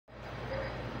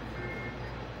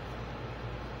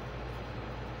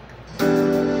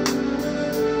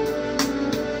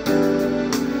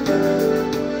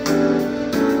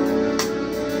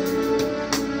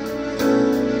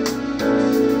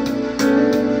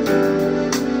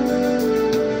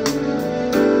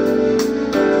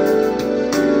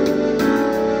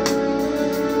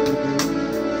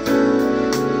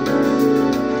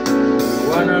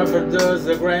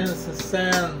footprints in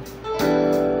sand.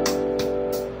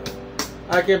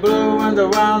 I keep blowing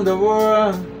around the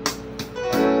world,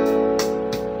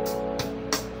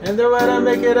 and the way I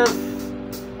make it up,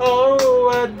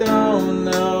 oh, I don't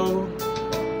know.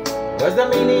 What's the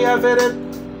meaning of it?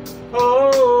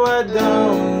 Oh, I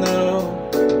don't know.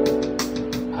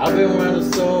 I've been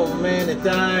running so many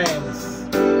times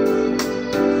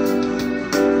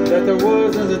that the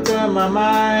words don't turn my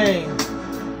mind.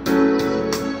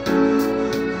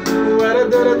 What I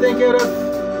do to think it of,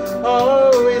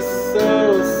 oh, it's so.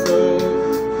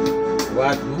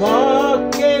 What more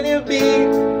can you be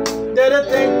that I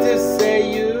think to say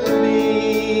you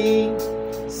mean?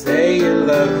 Say you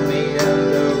love me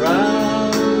and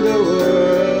around the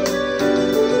world.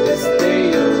 This day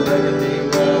you're letting me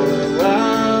all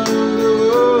around the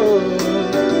world.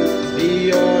 Be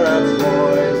your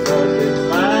boys or be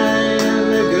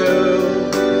mine, a girl.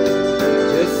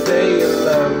 Just say you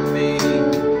love me.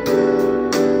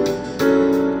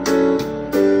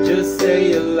 Just say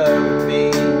you love me.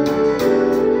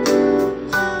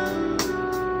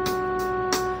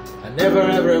 I never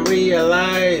ever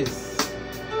realized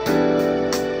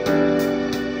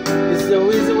it's so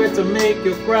easy way to make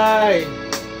you cry,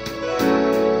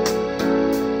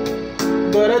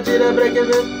 but I did a break of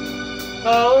it.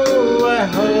 Oh, I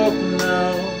hope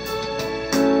now.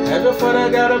 Ever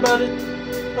forgot about it?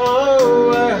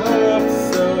 Oh, I hope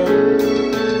so.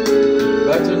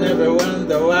 But you never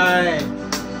wonder why.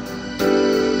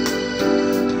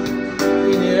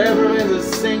 In your ever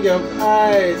sing of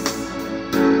eyes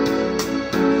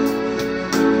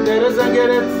that doesn't get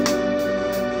it.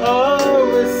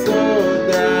 Oh, it's so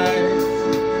nice.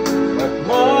 What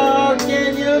more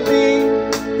can you be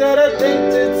that I think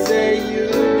to say you